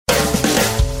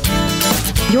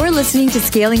You're listening to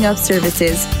Scaling Up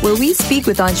Services, where we speak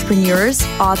with entrepreneurs,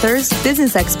 authors,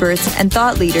 business experts, and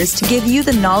thought leaders to give you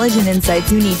the knowledge and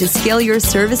insights you need to scale your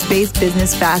service-based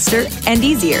business faster and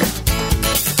easier.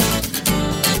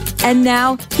 And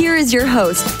now, here is your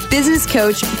host, business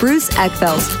coach Bruce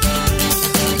Eckfeldt.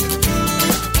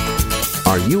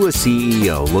 Are you a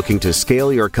CEO looking to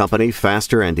scale your company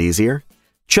faster and easier?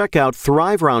 Check out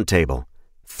Thrive Roundtable.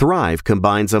 Thrive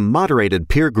combines a moderated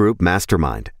peer group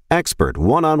mastermind, expert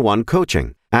one-on-one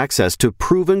coaching, access to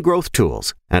proven growth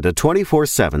tools, and a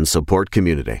 24/7 support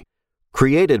community.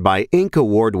 Created by Inc.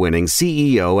 award-winning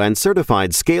CEO and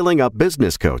certified scaling up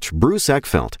business coach Bruce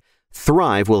Eckfeldt,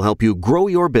 Thrive will help you grow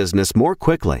your business more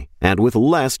quickly and with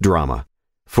less drama.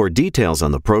 For details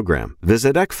on the program,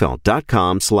 visit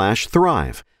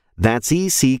eckfeldt.com/thrive. That's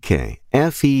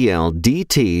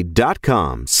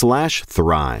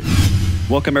ECKFELDT.com/thrive.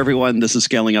 Welcome, everyone. This is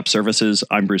Scaling Up Services.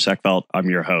 I'm Bruce Eckfeldt. I'm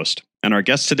your host. And our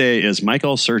guest today is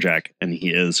Michael Serjak, and he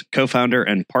is co-founder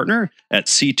and partner at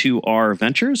C2R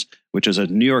Ventures, which is a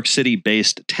New York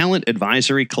City-based talent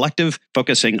advisory collective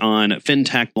focusing on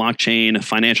fintech, blockchain,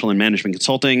 financial and management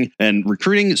consulting, and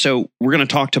recruiting. So we're going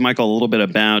to talk to Michael a little bit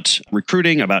about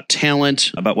recruiting, about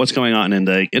talent, about what's going on in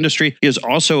the industry. He is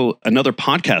also another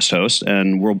podcast host,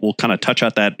 and we'll kind of touch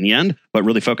on that in the end, but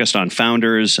really focused on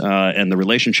founders and the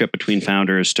relationship between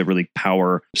founders to really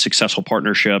power successful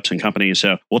partnerships and companies.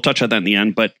 So we'll touch on that in the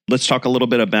end, but let's talk a little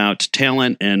bit about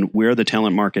talent and where the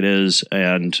talent market is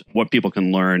and what people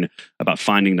can learn about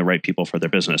finding the right people for their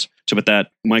business. So with that,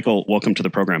 Michael, welcome to the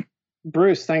program.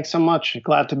 Bruce, thanks so much.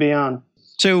 Glad to be on.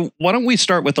 So why don't we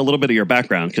start with a little bit of your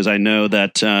background? Because I know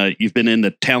that you've been in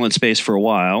the talent space for a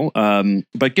while,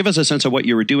 but give us a sense of what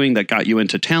you were doing that got you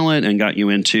into talent and got you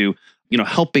into,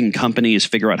 helping companies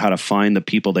figure out how to find the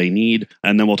people they need.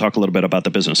 And then we'll talk a little bit about the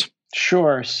business.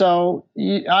 Sure. So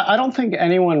I don't think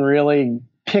anyone really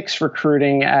picks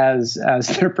recruiting as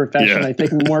their profession. Yeah. I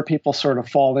think more people sort of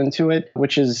fall into it,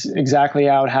 which is exactly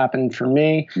how it happened for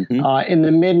me. Mm-hmm. In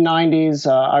the mid 90s,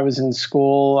 I was in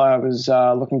school. I was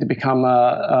looking to become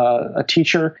a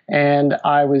teacher, and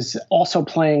I was also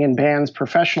playing in bands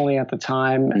professionally at the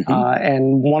time. Mm-hmm.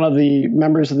 And one of the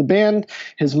members of the band,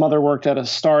 his mother worked at a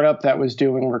startup that was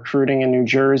doing recruiting in New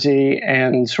Jersey,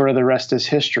 and sort of the rest is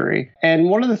history. And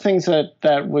one of the things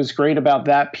that was great about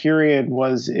that period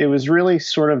was it was really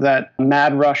sort of that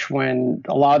mad rush when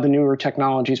a lot of the newer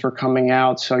technologies were coming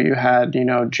out. So you had,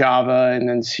 Java and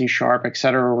then C# et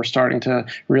cetera, were starting to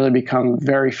really become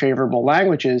very favorable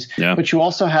languages. Yeah. But you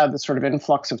also had the sort of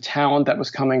influx of talent that was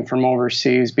coming from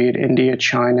overseas, be it India,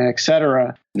 China, et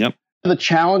cetera. Yep. The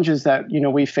challenges that,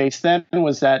 we faced then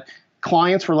was that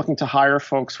clients were looking to hire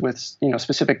folks with,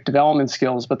 specific development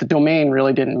skills, but the domain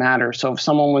really didn't matter. So if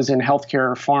someone was in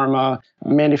healthcare, pharma,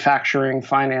 manufacturing,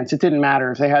 finance, it didn't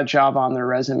matter. If they had Java on their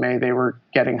resume, they were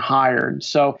getting hired.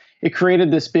 So it created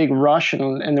this big rush,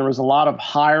 and there was a lot of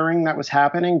hiring that was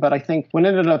happening. But I think what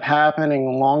ended up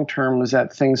happening long term was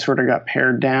that things sort of got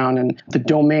pared down, and the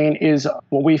domain is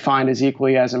what we find is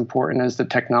equally as important as the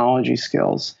technology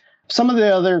skills. Some of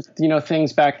the other,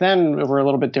 things back then were a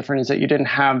little bit different is that you didn't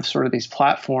have sort of these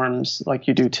platforms like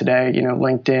you do today,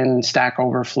 LinkedIn, Stack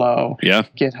Overflow, yeah,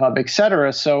 GitHub, et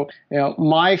cetera. So,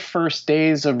 my first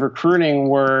days of recruiting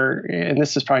were, and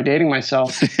this is probably dating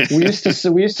myself, we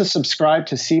used to subscribe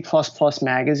to C++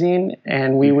 magazine,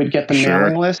 and we would get the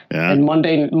mailing list. Yeah. And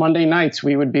Monday nights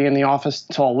we would be in the office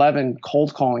till 11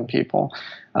 cold calling people,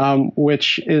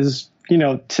 which is,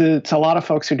 to a lot of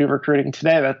folks who do recruiting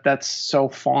today, that's so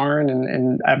foreign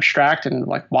and abstract, and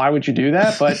like, why would you do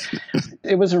that? But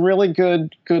it was a really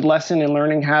good lesson in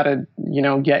learning how to,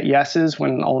 get yeses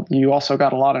when you also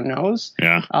got a lot of no's.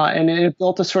 Yeah. And it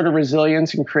built a sort of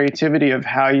resilience and creativity of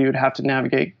how you'd have to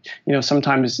navigate,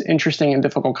 sometimes interesting and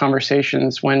difficult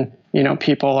conversations when,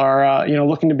 people are,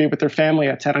 looking to be with their family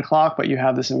at 10 o'clock, but you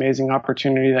have this amazing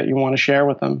opportunity that you want to share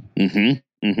with them. Mm-hmm.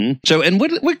 Mm-hmm. So, and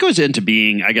what goes into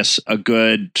being, I guess, a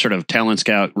good sort of talent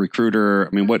scout recruiter? I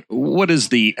mean, what is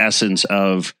the essence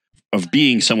of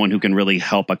being someone who can really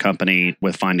help a company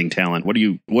with finding talent?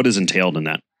 What is entailed in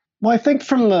that? Well, I think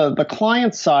from the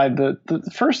client side, the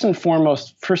first and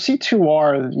foremost for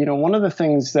C2R, one of the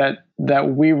things that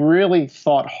we really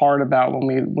thought hard about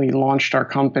when we launched our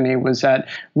company was that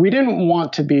we didn't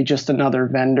want to be just another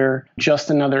vendor,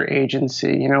 just another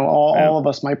agency. All of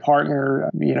us, my partner,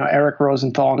 Eric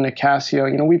Rosenthal and Nick Cassio,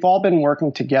 we've all been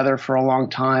working together for a long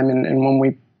time. And when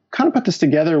we kind of put this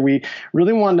together, we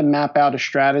really wanted to map out a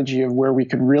strategy of where we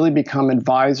could really become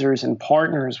advisors and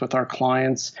partners with our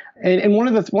clients And one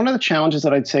of the challenges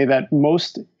that I'd say that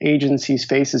most agencies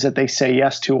face is that they say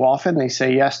yes too often. They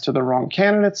say yes to the wrong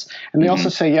candidates, and they also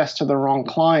say yes to the wrong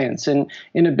clients. And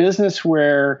in a business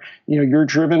where you're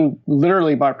driven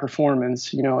literally by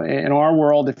performance, in our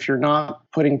world, if you're not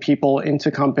putting people into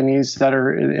companies that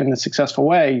are in a successful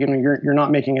way, you're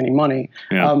not making any money.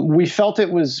 Yeah. We felt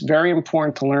it was very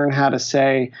important to learn how to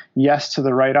say yes to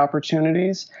the right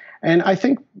opportunities. And I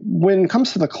think when it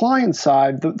comes to the client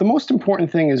side, the most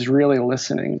important thing is really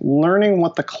listening, learning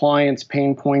what the client's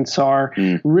pain points are,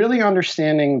 really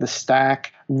understanding the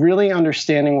stack, really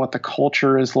understanding what the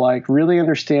culture is like, really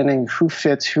understanding who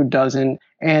fits, who doesn't,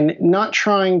 and not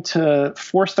trying to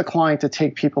force the client to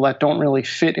take people that don't really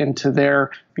fit into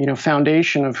their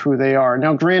foundation of who they are.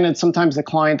 Now, granted, sometimes the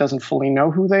client doesn't fully know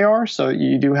who they are, so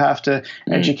you do have to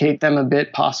educate them a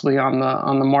bit, possibly on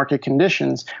the market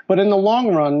conditions. But in the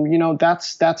long run,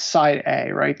 that's side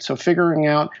A, right? So figuring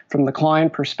out from the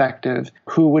client perspective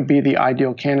who would be the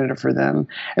ideal candidate for them.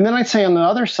 And then I'd say on the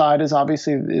other side is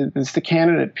obviously it's the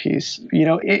candidate piece.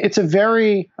 It's a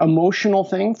very emotional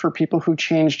thing for people who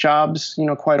change jobs,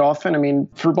 quite often. I mean,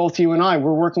 for both you and I,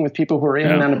 we're working with people who are in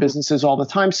and out of businesses all the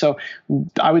time. So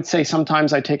I would say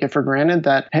sometimes I take it for granted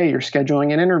that, hey, you're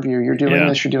scheduling an interview, you're doing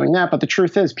this, you're doing that. But the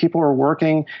truth is people are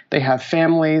working, they have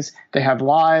families, they have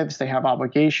lives, they have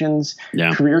obligations.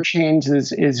 Yeah. Career change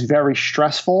is very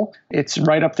stressful. It's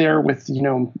right up there with,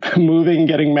 moving,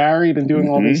 getting married and doing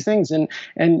all these things. And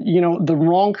the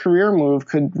wrong career move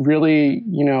could really,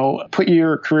 put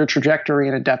your career trajectory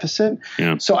in a deficit.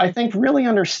 Yeah. So I think really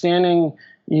understanding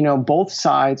both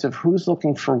sides of who's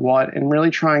looking for what and really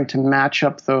trying to match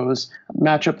up those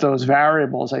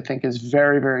variables, I think is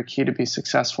very, very key to be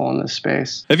successful in this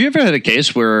space. Have you ever had a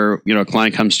case where, a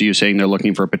client comes to you saying they're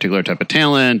looking for a particular type of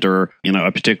talent or,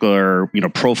 a particular,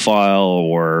 profile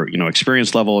or,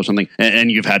 experience level or something, and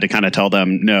you've had to kind of tell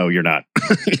them, no, you're not,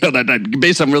 that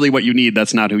based on really what you need,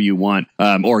 that's not who you want,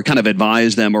 or kind of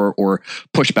advise them or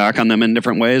push back on them in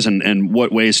different ways? And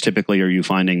what ways typically are you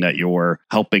finding that you're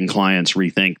helping clients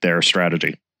rethink their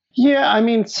strategy? Yeah, I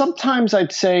mean, sometimes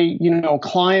I'd say,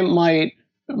 client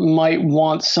might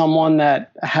want someone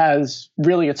that has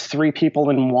really it's three people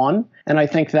in one. And I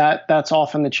think that's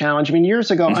often the challenge. I mean,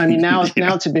 years ago, now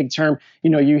it's a big term.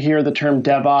 You hear the term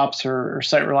DevOps or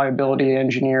site reliability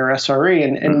engineer, SRE,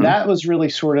 and that was really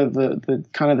sort of the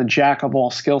kind of the jack of all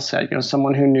skill set.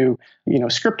 Someone who knew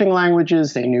scripting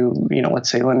languages, they knew let's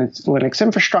say Linux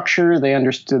infrastructure, they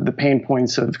understood the pain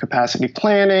points of capacity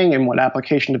planning and what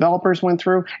application developers went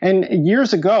through. And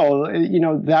years ago,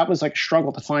 that was like a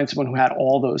struggle to find someone who had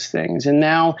all those things. And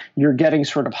now you're getting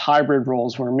sort of hybrid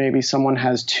roles where maybe someone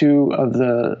has two of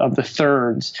the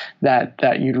thirds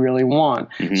that you'd really want.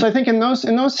 So I think in those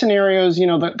scenarios,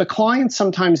 the clients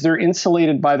sometimes they're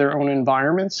insulated by their own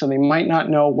environment, so they might not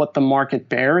know what the market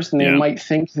bears, and they might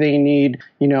think they need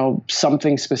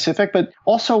something specific. But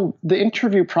also the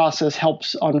interview process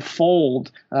helps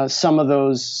unfold some of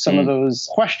those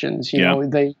questions.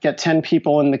 They get 10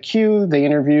 people in the queue, they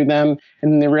interview them,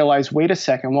 and then they realize, wait a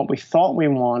second, what we thought we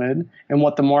wanted and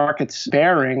what the market's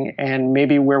bearing and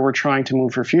maybe where we're trying to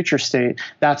move for future state,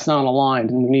 that's not aligned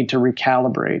and we need to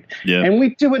recalibrate. Yeah. And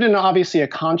we do it in obviously a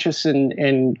conscious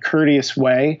and courteous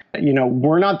way.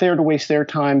 We're not there to waste their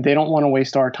time. They don't want to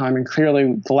waste our time. And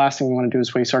clearly the last thing we want to do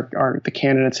is waste the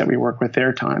candidates that we work with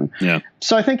their time. Yeah.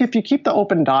 So I think if you keep the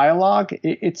open dialogue,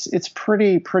 it's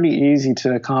pretty easy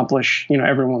to accomplish,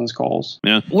 everyone's goals.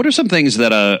 Yeah. What are some things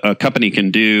that a company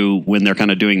can do when they're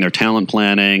kind of doing their talent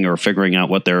planning or figuring out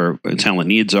what their talent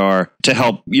needs are to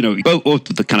help, both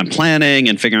the kind of planning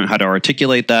and figuring out how to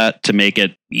articulate that to make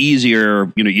it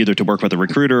easier, either to work with a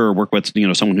recruiter or work with,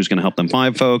 someone who's going to help them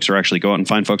find folks or actually go out and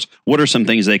find folks? What are some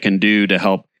things they can do to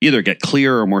help either get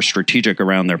clear or more strategic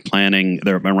around their planning,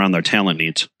 around their talent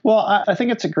needs? Well, I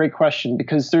think it's a great question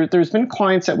because there's been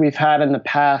clients that we've had in the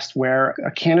past where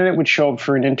a candidate would show up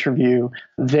for an interview.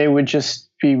 They would just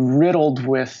be riddled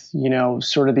with,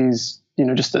 sort of these,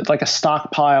 just like a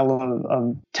stockpile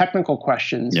of technical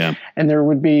questions. Yeah. And there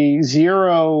would be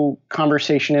zero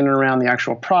conversation in and around the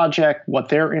actual project, what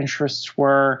their interests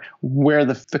were, where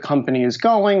the company is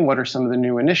going, what are some of the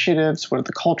new initiatives, what are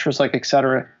the cultures like, et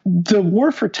cetera. The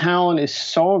war for talent is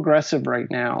so aggressive right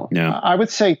now. Yeah. I would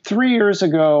say 3 years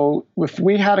ago, if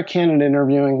we had a candidate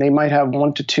interviewing, they might have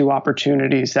 1 to 2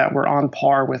 opportunities that were on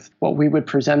par with what we would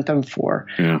present them for.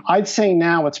 Yeah. I'd say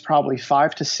now it's probably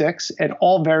 5 to 6 and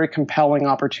all very compelling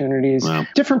opportunities. Wow.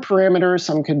 Different parameters.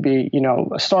 Some could be,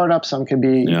 a startup. Some could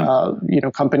be,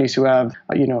 companies who have,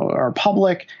 are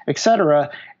public, et cetera.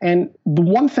 And the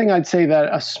one thing I'd say that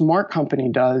a smart company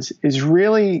does is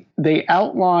really they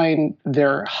outline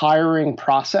their hiring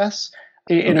process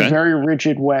in a very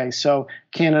rigid way. So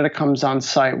candidate comes on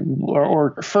site,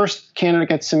 or first candidate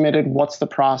gets submitted. What's the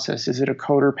process? Is it a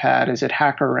coder pad? Is it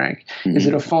HackerRank? Is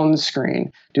it a phone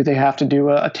screen? Do they have to do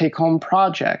a take-home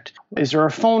project? Is there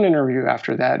a phone interview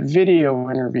after that? Video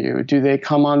interview? Do they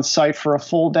come on site for a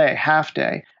full day, half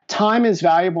day? Time is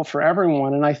valuable for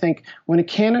everyone. And I think when a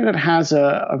candidate has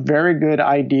a very good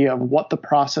idea of what the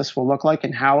process will look like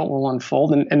and how it will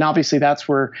unfold, and obviously that's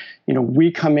where,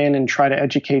 we come in and try to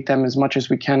educate them as much as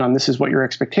we can on this is what your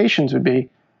expectations would be.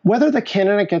 Whether the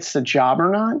candidate gets the job or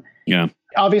not,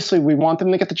 obviously we want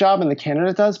them to get the job and the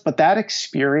candidate does, but that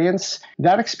experience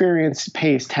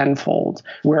pays tenfold.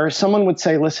 Where someone would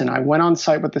say, listen, I went on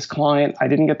site with this client, I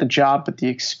didn't get the job, but the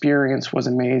experience was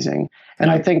amazing. And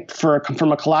I think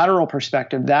from a collateral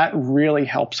perspective, that really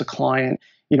helps a client,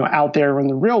 out there in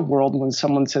the real world when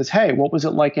someone says, hey, what was it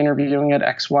like interviewing at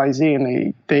XYZ?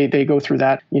 And they go through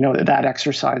that, that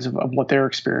exercise of what their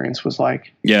experience was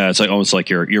like. Yeah, it's like almost like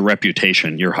your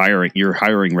reputation, your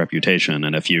hiring reputation.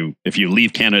 And if you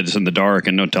leave candidates in the dark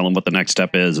and don't tell them what the next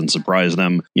step is and surprise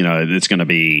them, it's going to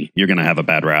be, you're going to have a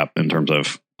bad rap in terms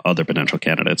of other potential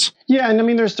candidates. Yeah, and I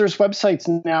mean, there's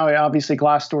websites now. Obviously,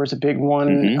 Glassdoor is a big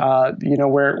one.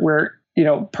 Where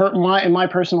in my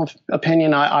personal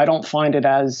opinion, I don't find it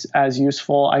as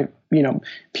useful.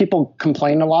 People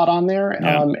complain a lot on there,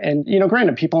 and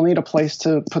granted, people need a place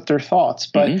to put their thoughts.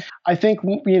 But I think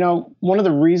one of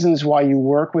the reasons why you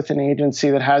work with an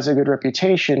agency that has a good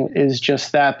reputation is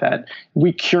just that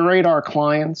we curate our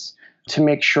clients to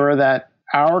make sure that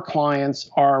our clients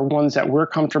are ones that we're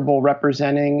comfortable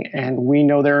representing and we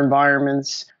know their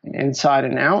environments inside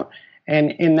and out.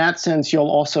 And in that sense, you'll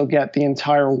also get the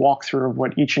entire walkthrough of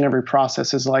what each and every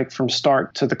process is like from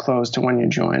start to the close to when you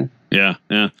join. Yeah.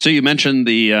 So you mentioned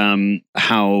the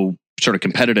how sort of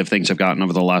competitive things have gotten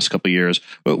over the last couple of years.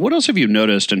 But what else have you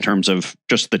noticed in terms of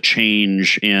just the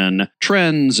change in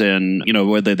trends and,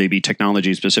 whether they be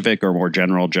technology specific or more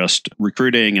general, just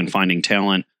recruiting and finding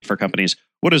talent for companies?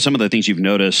 What are some of the things you've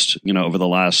noticed, over the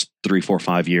last 3, 4,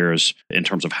 5 years in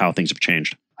terms of how things have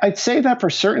changed? I'd say that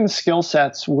for certain skill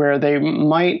sets where they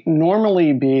might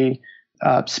normally be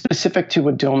specific to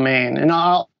a domain, and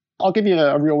I'll give you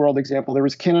a real world example. There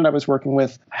was a candidate I was working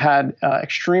with, had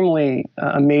extremely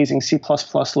amazing C++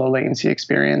 low latency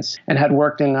experience and had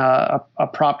worked in a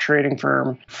prop trading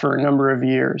firm for a number of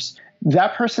years.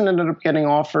 That person ended up getting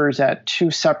offers at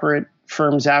 2 separate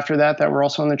firms after that were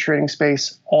also in the trading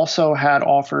space, also had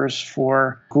offers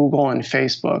for Google and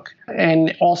Facebook,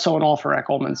 and also an offer at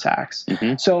Goldman Sachs.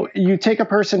 So you take a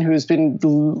person who's been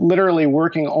literally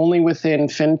working only within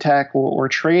fintech or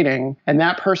trading, and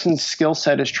that person's skill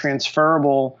set is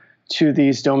transferable to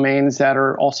these domains that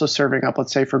are also serving up,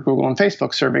 let's say for Google and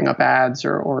Facebook, serving up ads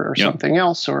or something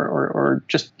else, or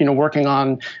just, working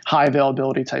on high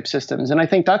availability type systems. And I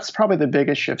think that's probably the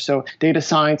biggest shift. So data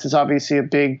science is obviously a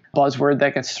big buzzword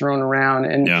that gets thrown around,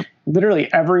 and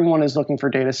literally everyone is looking for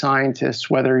data scientists,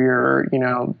 whether you're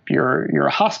a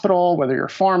hospital, whether you're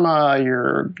pharma,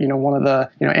 you're, one of the,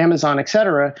 Amazon, et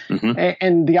cetera.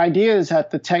 And the idea is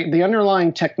that the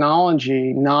underlying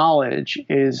technology knowledge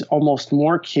is almost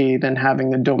more key than having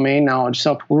the domain knowledge.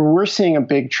 So where we're seeing a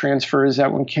big transfer is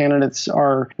that when candidates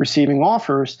are receiving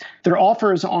offers, their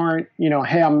offers aren't,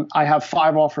 hey, I have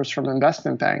 5 offers from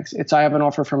investment banks. It's I have an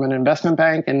offer from an investment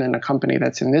bank and then a company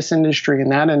that's in this industry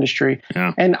and that industry.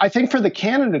 And I think for the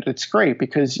candidate, it's great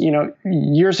because,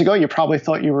 years ago, you probably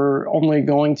thought you were only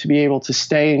going to be able to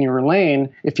stay in your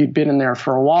lane if you'd been in there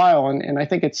for a while. And I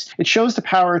think it shows the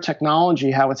power of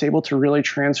technology, how it's able to really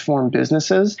transform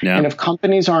businesses. And if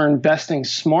companies are investing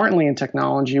smartly in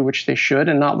technology, which they should,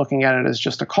 and not looking at it as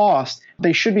just a cost,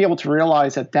 they should be able to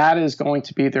realize that is going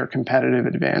to be their competitive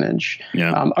advantage.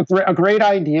 A great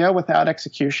idea without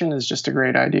execution is just a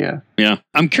great idea. Yeah.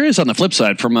 I'm curious on the flip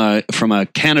side, from a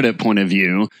candidate point of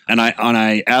view, and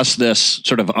I ask this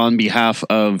sort of on behalf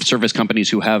of service companies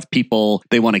who have people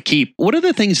they want to keep. What are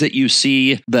the things that you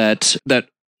see that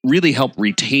really help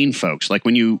retain folks? Like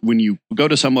when you go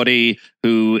to somebody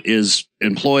who is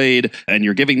employed and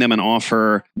you're giving them an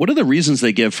offer, what are the reasons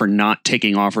they give for not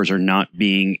taking offers or not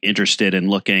being interested in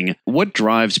looking? What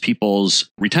drives people's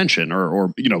retention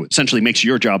or essentially makes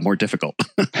your job more difficult?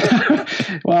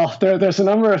 Well, there's a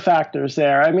number of factors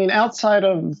there. I mean, outside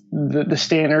of the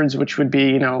standards, which would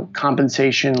be,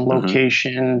 compensation,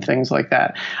 location, things like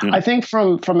that. I think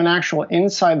from an actual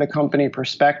inside the company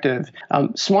perspective,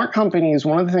 smart companies,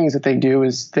 one of the things that they do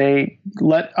is they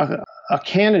let a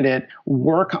candidate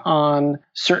work on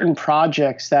certain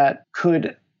projects that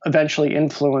could eventually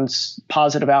influence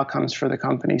positive outcomes for the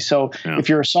company. So if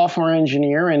you're a software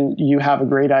engineer and you have a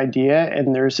great idea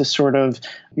and there's this sort of,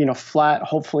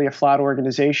 hopefully a flat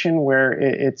organization where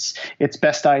its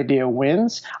best idea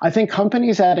wins, I think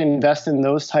companies that invest in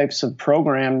those types of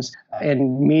programs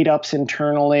and meetups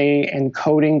internally and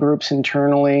coding groups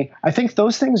internally, I think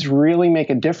those things really make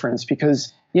a difference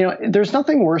because there's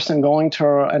nothing worse than going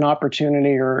to an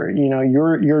opportunity or,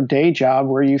 your day job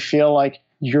where you feel like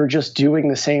you're just doing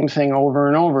the same thing over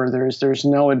and over. There's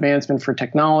no advancement for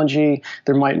technology.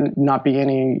 There might not be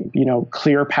any,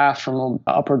 clear path from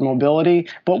upward mobility.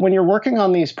 But when you're working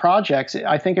on these projects,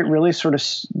 I think it really sort of,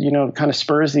 kind of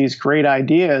spurs these great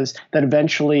ideas that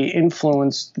eventually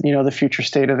influence, the future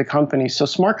state of the company. So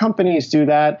smart companies do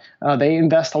that. They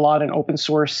invest a lot in open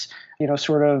source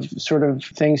sort of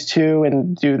things too,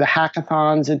 and do the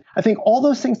hackathons. And I think all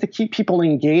those things to keep people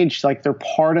engaged, like they're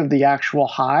part of the actual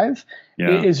hive,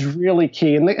 is really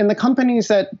key. And the companies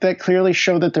that clearly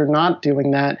show that they're not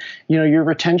doing that, your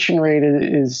retention rate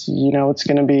is it's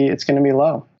going to be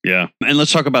low. Yeah. And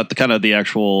let's talk about the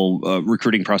actual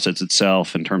recruiting process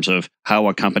itself in terms of how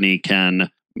a company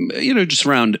can, just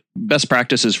around best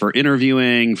practices for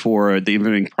interviewing, for the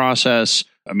interviewing process.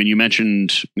 I mean, you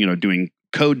mentioned, doing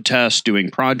code tests, doing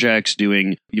projects,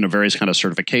 doing, various kind of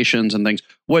certifications and things.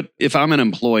 What if I'm an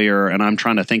employer and I'm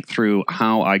trying to think through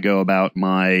how I go about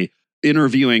my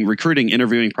recruiting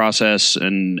interviewing process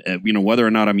and, whether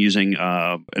or not I'm using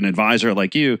an advisor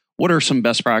like you, what are some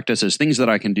best practices, things that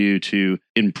I can do to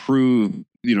improve,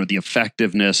 the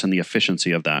effectiveness and the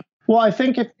efficiency of that? Well, I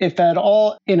think if at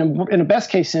all, in a best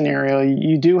case scenario,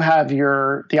 you do have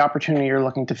the opportunity you're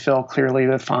looking to fill clearly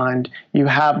defined. You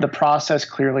have the process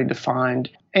clearly defined.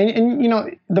 And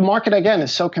the market, again,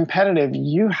 is so competitive.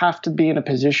 You have to be in a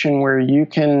position where you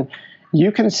can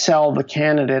sell the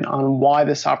candidate on why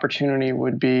this opportunity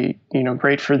would be,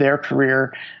 great for their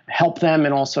career, help them,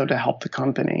 and also to help the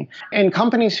company. And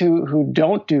companies who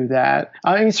don't do that,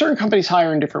 certain companies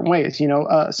hire in different ways.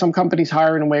 Some companies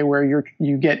hire in a way where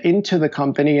you get into the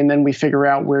company and then we figure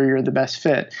out where you're the best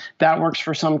fit. That works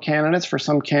for some candidates. For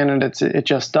some candidates, it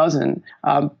just doesn't.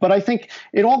 But I think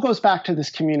it all goes back to this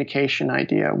communication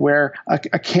idea where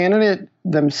a candidate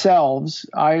themselves,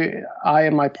 I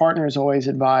and my partners always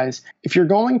advise, if you're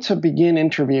going to begin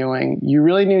interviewing, you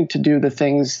really need to do the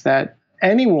things that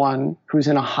anyone who's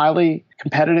in a highly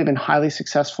competitive and highly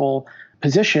successful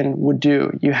position would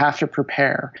do. You have to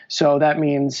prepare. So that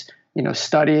means,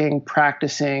 studying,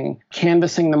 practicing,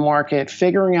 canvassing the market,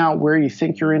 figuring out where you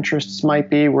think your interests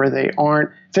might be, where they aren't,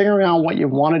 figuring out what you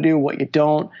want to do, what you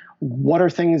don't. What are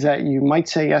things that you might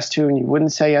say yes to and you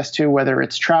wouldn't say yes to, whether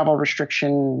it's travel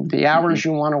restriction, the hours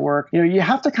you want to work. You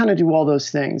have to kind of do all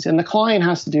those things. And the client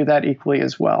has to do that equally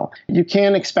as well. You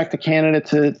can't expect a candidate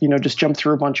to, just jump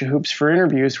through a bunch of hoops for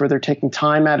interviews where they're taking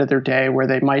time out of their day, where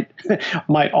they might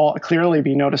all clearly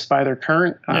be noticed by their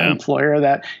current employer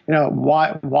that,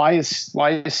 why is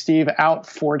Steve out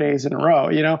 4 days in a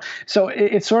row? So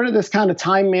it's sort of this kind of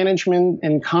time management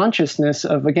and consciousness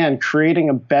of, again, creating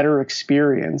a better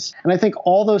experience. And I think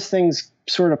all those things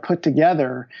sort of put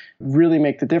together really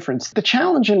make the difference. The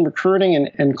challenge in recruiting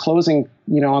and closing,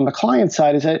 on the client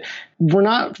side is that we're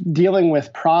not dealing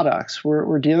with products.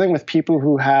 We're dealing with people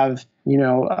who have,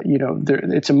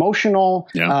 it's emotional.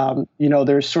 Yeah.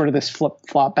 There's sort of this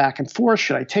flip-flop back and forth.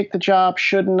 Should I take the job?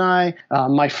 Shouldn't I?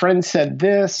 My friend said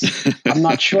this. I'm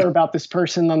not sure about this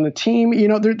person on the team.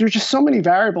 There's just so many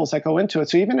variables that go into it.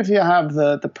 So even if you have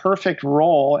the perfect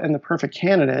role and the perfect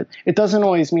candidate, it doesn't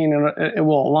always mean it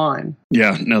will align.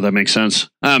 Yeah, no, that makes sense.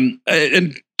 And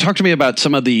talk to me about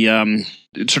some of the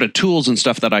sort of tools and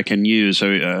stuff that I can use.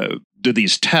 So, do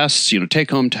these tests,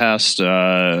 take-home tests,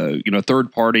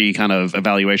 third-party kind of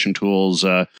evaluation tools,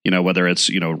 whether it's,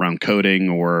 around coding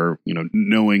or,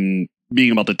 being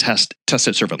able to test at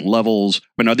certain levels.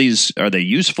 I mean, are they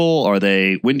useful?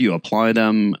 When do you apply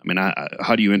them? I mean,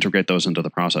 how do you integrate those into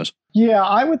the process? Yeah,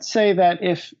 I would say that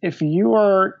if you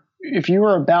are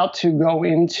about to go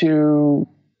into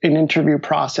an interview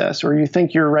process, or you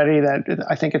think you're ready, that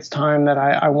I think it's time that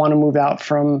I want to move out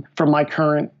from my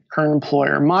current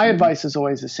employer, my advice is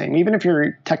always the same. Even if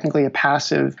you're technically a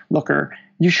passive looker,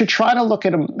 you should try to look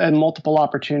at multiple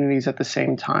opportunities at the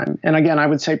same time. And again, I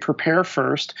would say prepare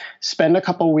first, spend a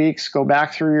couple weeks, go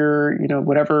back through your,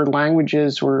 whatever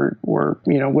languages or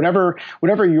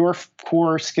whatever your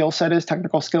core skill set is,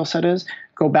 technical skill set is,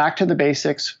 go back to the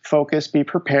basics, focus, be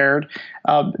prepared.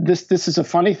 This is a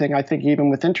funny thing, I think, even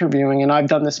with interviewing, and I've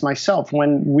done this myself.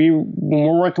 When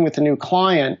we're working with a new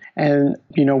client and,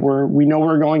 we know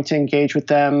we're going to engage with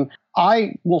them,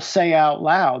 I will say out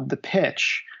loud the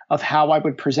pitch of how I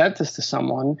would present this to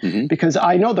someone, because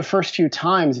I know the first few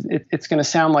times it's going to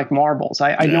sound like marbles.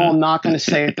 I know I'm not going to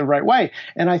say it the right way.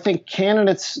 And I think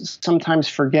candidates sometimes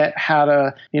forget how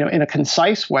to, in a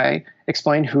concise way,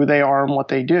 explain who they are and what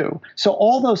they do. So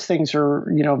all those things are,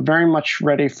 very much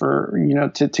ready for,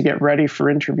 to get ready for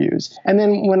interviews. And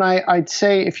then when I'd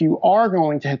say if you are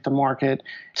going to hit the market,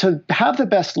 to have the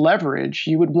best leverage,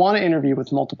 you would want to interview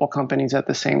with multiple companies at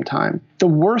the same time. The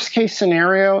worst case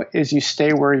scenario is you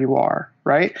stay where you are,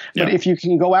 right? Yeah. But if you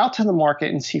can go out to the market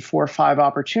and see 4 or 5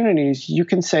 opportunities, you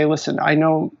can say, listen, I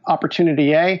know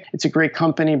opportunity A, it's a great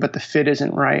company, but the fit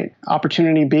isn't right.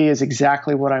 Opportunity B is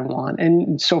exactly what I want,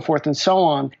 and so forth and so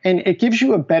on. And it gives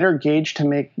you a better gauge to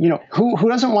make, who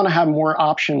doesn't want to have more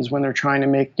options when they're trying to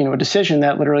make, a decision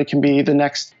that literally can be the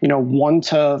next, 1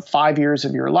 to 5 years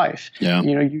of your life. Yeah.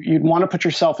 You'd want to put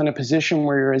yourself in a position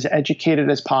where you're as educated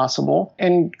as possible,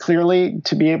 and clearly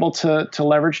to be able to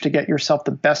leverage to get yourself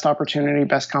the best opportunity,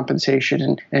 best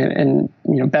compensation,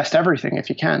 and best everything if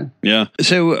you can. Yeah.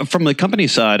 So from the company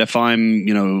side, if I'm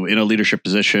in a leadership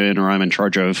position or I'm in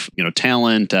charge of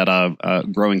talent at a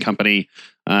growing company,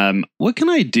 what can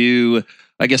I do,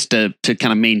 I guess, to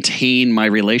kind of maintain my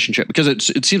relationship? Because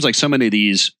it seems like so many of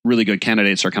these really good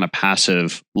candidates are kind of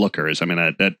passive lookers. I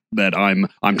mean, that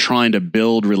I'm trying to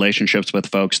build relationships with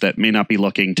folks that may not be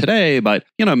looking today, but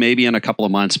maybe in a couple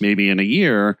of months, maybe in a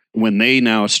year, when they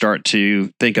now start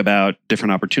to think about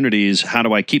different opportunities, how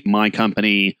do I keep my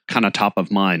company kind of top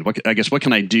of mind? What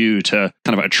can I do to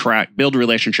kind of build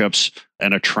relationships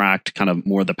and attract kind of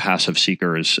more the passive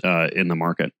seekers in the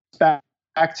market?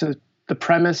 Back to the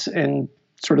premise and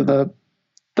sort of the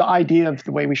idea of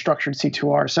the way we structured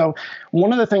C2R. So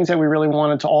one of the things that we really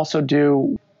wanted to also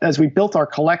do as we built our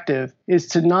collective is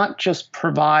to not just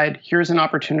provide, here's an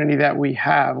opportunity that we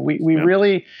have. We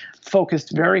really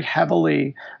focused very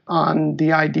heavily on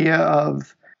the idea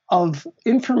of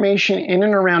information in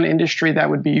and around industry that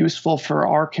would be useful for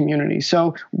our community.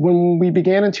 So when we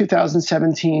began in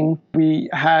 2017, we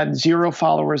had 0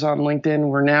 followers on LinkedIn.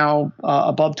 We're now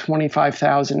above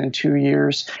 25,000 in 2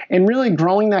 years. And really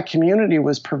growing that community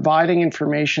was providing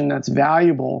information that's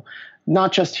valuable,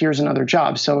 not just here's another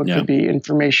job. So it could be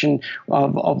information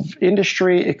of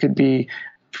industry. It could be,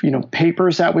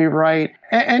 papers that we write,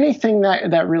 anything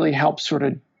that really helps sort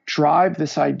of drive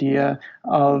this idea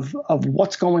of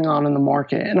what's going on in the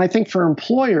market. And I think for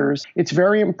employers, it's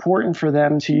very important for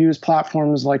them to use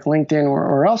platforms like LinkedIn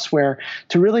or elsewhere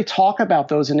to really talk about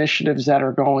those initiatives that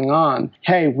are going on.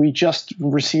 Hey, we just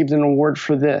received an award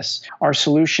for this. Our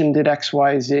solution did X,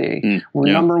 Y, Z.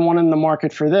 We're number 1 in the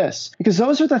market for this. Because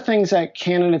those are the things that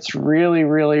candidates really,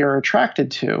 really are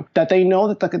attracted to, that they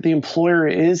know that the employer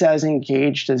is as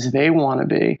engaged as they want to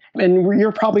be. And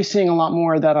you're probably seeing a lot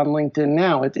more of that on LinkedIn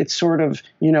now. It's sort of,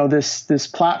 this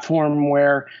platform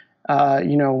where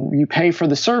you pay for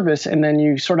the service and then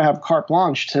you sort of have carte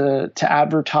blanche to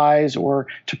advertise or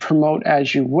to promote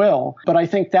as you will. But I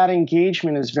think that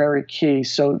engagement is very key.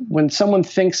 So when someone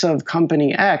thinks of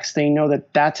company X, they know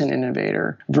that that's an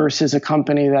innovator versus a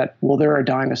company that, they're a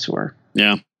dinosaur.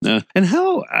 Yeah. And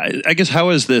how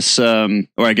is this, or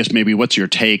I guess maybe what's your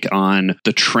take on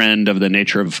the trend of the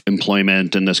nature of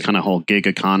employment and this kind of whole gig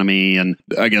economy? And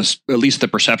I guess at least the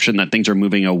perception that things are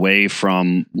moving away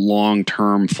from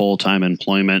long-term full-time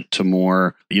employment to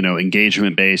more,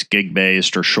 engagement-based,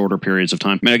 gig-based, or shorter periods of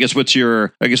time. I mean,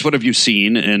 what have you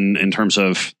seen in terms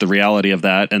of the reality of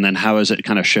that? And then how has it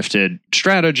kind of shifted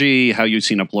strategy, how you've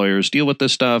seen employers deal with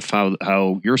this stuff,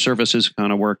 how your services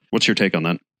kind of work? What's your take on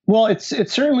that? Well, it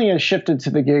certainly has shifted to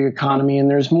the gig economy, and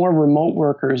there's more remote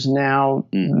workers now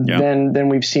than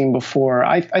we've seen before.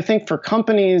 I think for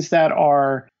companies that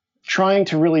are trying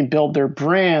to really build their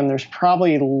brand, there's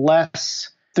probably a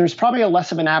less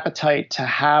of an appetite to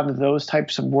have those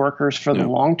types of workers for the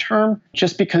long term,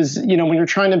 just because, when you're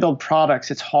trying to build products,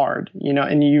 it's hard,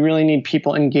 and you really need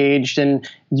people engaged, and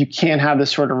you can't have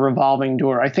this sort of revolving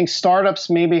door. I think startups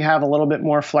maybe have a little bit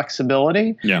more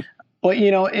flexibility. Yeah. But,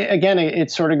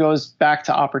 it sort of goes back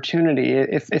to opportunity.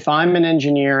 If I'm an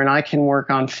engineer and I can work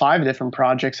on 5 different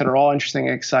projects that are all interesting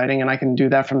and exciting, and I can do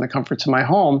that from the comforts of my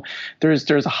home, there's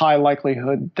a high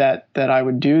likelihood that I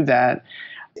would do that.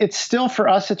 It's still, for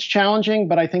us, it's challenging,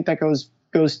 but I think that goes,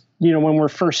 when we're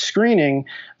first screening,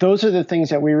 those are the things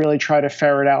that we really try to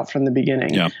ferret out from the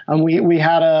beginning. Yeah. We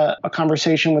had a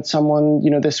conversation with someone,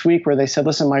 this week where they said,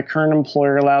 listen, my current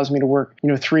employer allows me to work,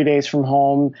 3 days from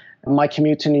home. My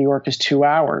commute to New York is 2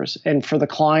 hours. And for the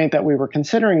client that we were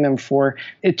considering them for,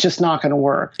 it's just not going to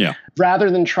work. Yeah. Rather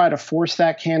than try to force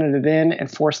that candidate in and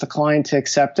force the client to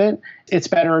accept it, it's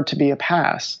better to be a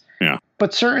pass. Yeah.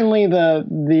 But certainly the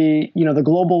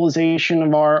globalization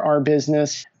of our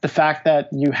business, the fact that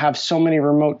you have so many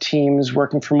remote teams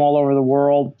working from all over the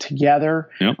world together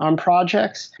on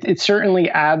projects, it certainly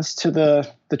adds to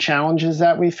the challenges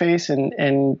that we face.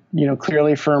 And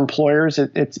clearly for employers,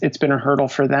 it's been a hurdle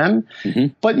for them.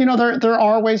 Mm-hmm. But, there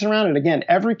are ways around it. Again,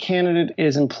 every candidate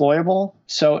is employable.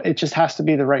 So it just has to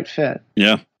be the right fit.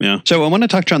 Yeah. Yeah. So I want to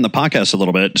touch on the podcast a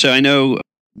little bit. So I know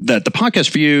that the podcast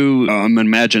for you, I'm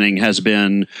imagining, has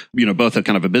been, both a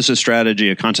kind of a business strategy,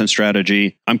 a content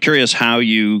strategy. I'm curious how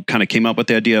you kind of came up with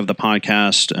the idea of the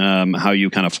podcast, how you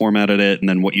kind of formatted it, and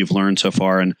then what you've learned so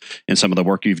far and some of the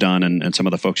work you've done and some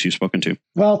of the folks you've spoken to.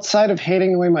 Well, outside of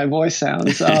hating the way my voice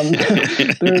sounds,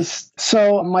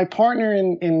 so my partner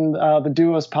in the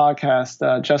Duos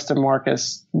podcast, Justin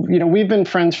Marcus, we've been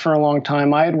friends for a long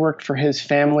time. I had worked for his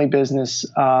family business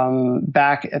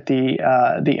back at the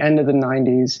end of the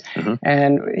 90s. Mm-hmm.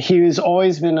 And he's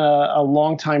always been a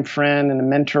longtime friend and a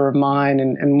mentor of mine.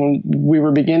 And when we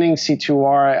were beginning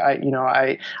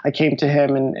C2R, I came to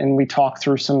him and we talked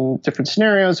through some different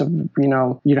scenarios of,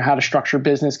 how to structure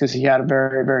business, because he had a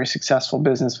very, very successful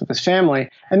business with his family.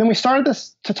 And then we started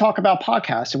to talk about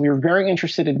podcasts, and we were very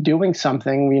interested in doing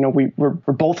something. We're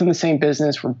both in the same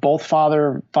business. We're both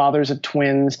fathers of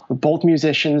twins. We're both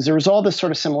musicians. There was all this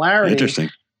sort of similarity. Interesting.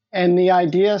 And the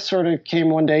idea sort of came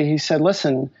one day. He said,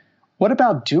 listen, what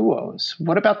about duos?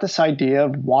 What about this idea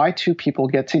of why two people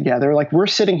get together? Like, we're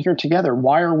sitting here together.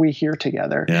 Why are we here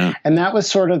together? Yeah. And that was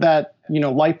sort of that,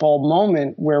 light bulb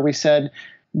moment where we said,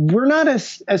 we're not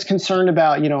as concerned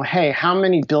about, hey, how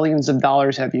many billions of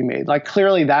dollars have you made? Like,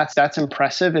 clearly that's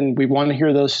impressive, and we want to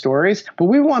hear those stories. But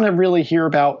we want to really hear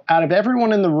about, out of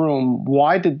everyone in the room,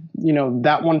 why did,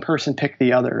 that one person pick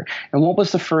the other? And what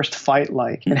was the first fight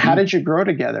like? And how did you grow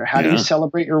together? How do you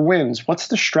celebrate your wins? What's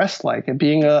the stress like of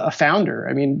being a founder?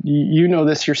 I mean, you know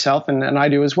this yourself, and I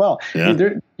do as well. Yeah.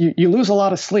 You lose a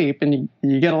lot of sleep, and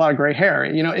you get a lot of gray hair.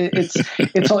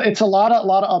 It's a lot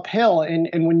of uphill,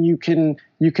 and when you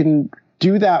can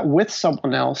do that with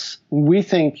someone else, we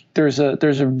think there's a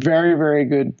very, very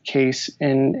good case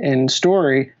in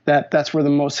story that's where the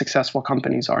most successful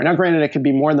companies are. Now, granted, it could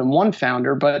be more than one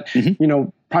founder, but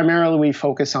primarily we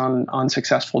focus on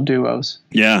successful duos.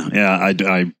 Yeah.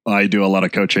 I do a lot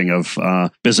of coaching of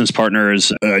business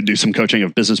partners. I do some coaching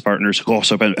of business partners who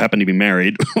also happen to be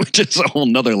married, which is a whole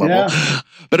nother level. Yeah.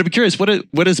 But I'd be curious,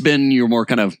 what has been your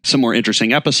some more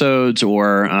interesting episodes,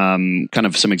 or kind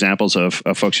of some examples of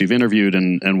folks you've interviewed,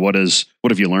 and what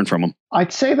have you learned from them?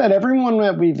 I'd say that everyone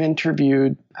that we've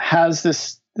interviewed has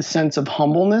this sense of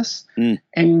humbleness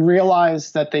and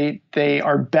realize that they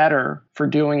are better for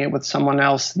doing it with someone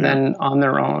else than on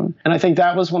their own. And I think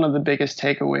that was one of the biggest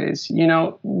takeaways.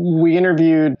 We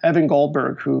interviewed Evan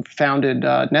Goldberg, who founded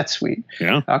NetSuite,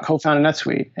 co-founded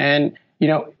NetSuite. And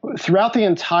throughout the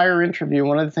entire interview,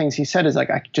 one of the things he said is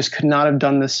like, I just could not have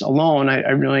done this alone.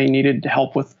 I really needed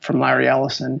help from Larry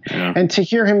Ellison. Yeah. And to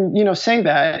hear him, say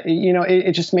that,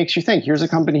 it just makes you think. Here's a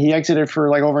company he exited for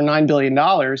like over $9 billion,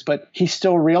 but he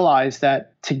still realized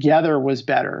that together was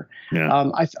better.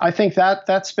 Yeah. I think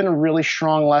that's been a really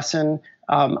strong lesson.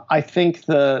 I think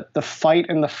the fight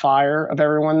and the fire of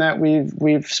everyone that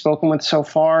we've spoken with so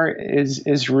far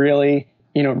is really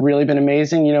been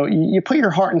amazing. You put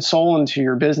your heart and soul into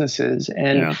your businesses,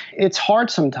 and it's hard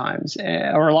sometimes,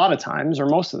 or a lot of times, or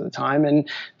most of the time. And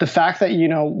the fact that,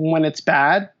 when it's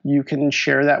bad, you can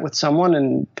share that with someone,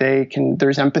 and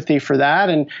there's empathy for that.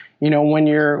 And, when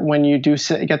you do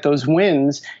get those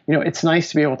wins, it's nice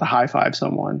to be able to high five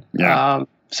someone. Yeah.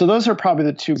 So those are probably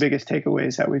the two biggest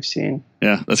takeaways that we've seen.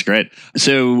 Yeah, that's great.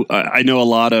 So I know a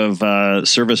lot of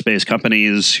service-based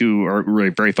companies who are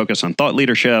really very focused on thought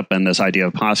leadership, and this idea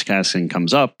of podcasting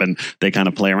comes up, and they kind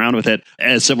of play around with it.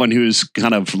 As someone who's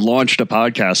kind of launched a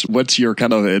podcast, what's your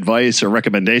kind of advice or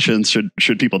recommendations?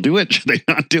 Should people do it? Should they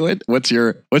not do it? What's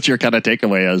your kind of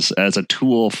takeaway as a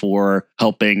tool for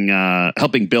helping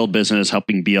build business,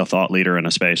 helping be a thought leader in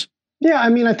a space? Yeah, I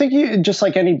mean, I think just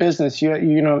like any business,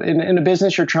 in a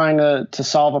business, you're trying to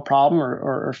solve a problem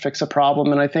or fix a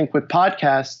problem. And I think with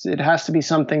podcasts, it has to be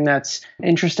something that's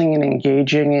interesting and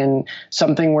engaging, and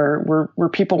something where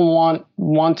people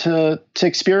want to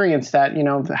experience that,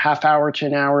 the half hour to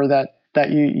an hour that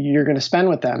you're going to spend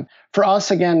with them. For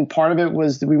us, again, part of it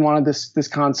was that we wanted this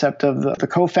concept of the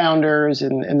co-founders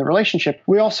and the relationship.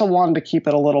 We also wanted to keep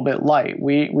it a little bit light.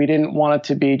 We didn't want it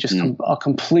to be just a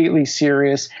completely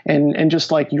serious, and just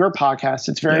like your podcast,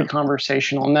 it's very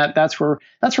conversational, and that's where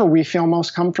we feel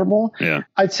most comfortable. Yeah.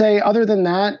 I'd say other than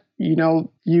that,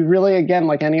 you really, again,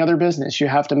 like any other business, you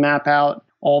have to map out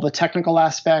all the technical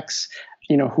aspects.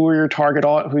 who are your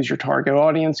who's your target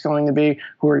audience going to be,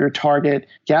 who are your target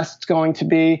guests going to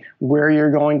be, where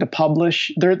you're going to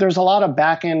publish. There's a lot of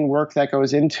back end work that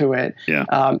goes into it.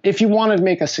 Yeah. If you want to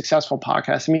make a successful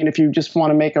podcast, I mean, if you just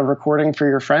want to make a recording for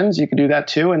your friends, you can do that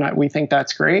too, and we think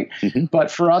that's great. Mm-hmm.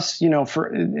 But for us,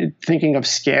 for thinking of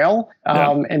scale,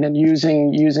 and then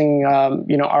using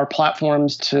our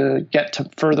platforms to get to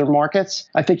further markets,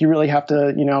 I think you really have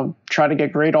to try to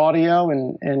get great audio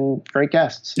and great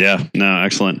guests. Yeah, no,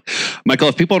 excellent. Michael,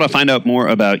 if people want to find out more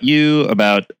about you,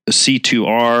 about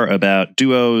C2R, about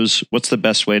Duos, what's the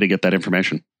best way to get that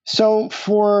information? So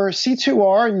for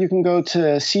C2R, you can go to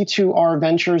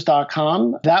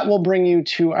c2rventures.com. That will bring you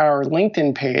to our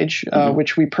LinkedIn page,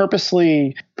 which we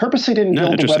purposely didn't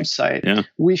build the website. Yeah.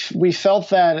 We felt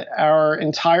that our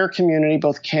entire community,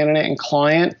 both candidate and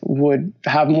client, would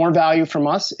have more value from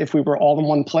us if we were all in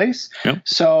one place. Yep.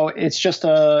 So it's just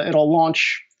it'll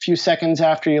launch a few seconds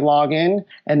after you log in,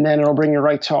 and then it'll bring you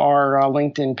right to our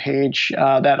LinkedIn page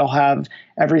that'll have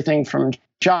everything from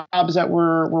jobs that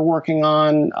we're working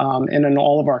on, and in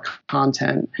all of our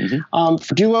content. Mm-hmm.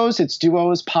 For Duos, it's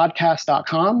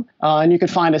duospodcast.com. And you can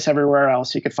find us everywhere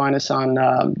else. You could find us on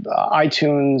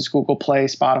iTunes, Google Play,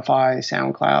 Spotify,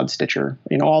 SoundCloud, Stitcher,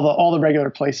 all the regular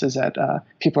places that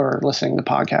people are listening to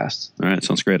podcasts. All right.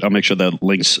 Sounds great. I'll make sure the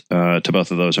links to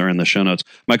both of those are in the show notes.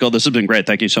 Michael, this has been great.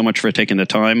 Thank you so much for taking the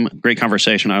time. Great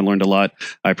conversation. I learned a lot.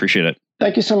 I appreciate it.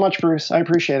 Thank you so much, Bruce. I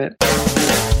appreciate it.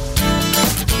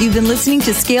 You've been listening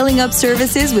to Scaling Up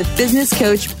Services with business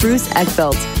coach Bruce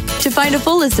Eckfeldt. To find a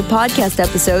full list of podcast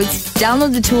episodes,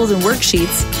 download the tools and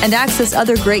worksheets, and access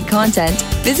other great content,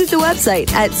 visit the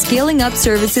website at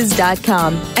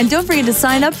scalingupservices.com. And don't forget to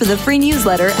sign up for the free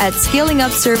newsletter at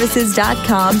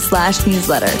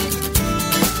scalingupservices.com/newsletter.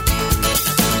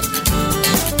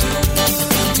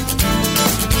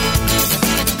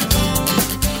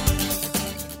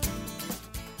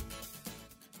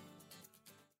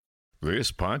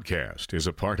 This podcast is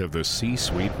a part of the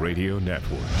C-Suite Radio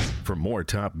Network. For more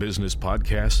top business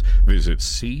podcasts, visit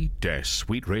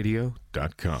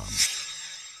c-suiteradio.com.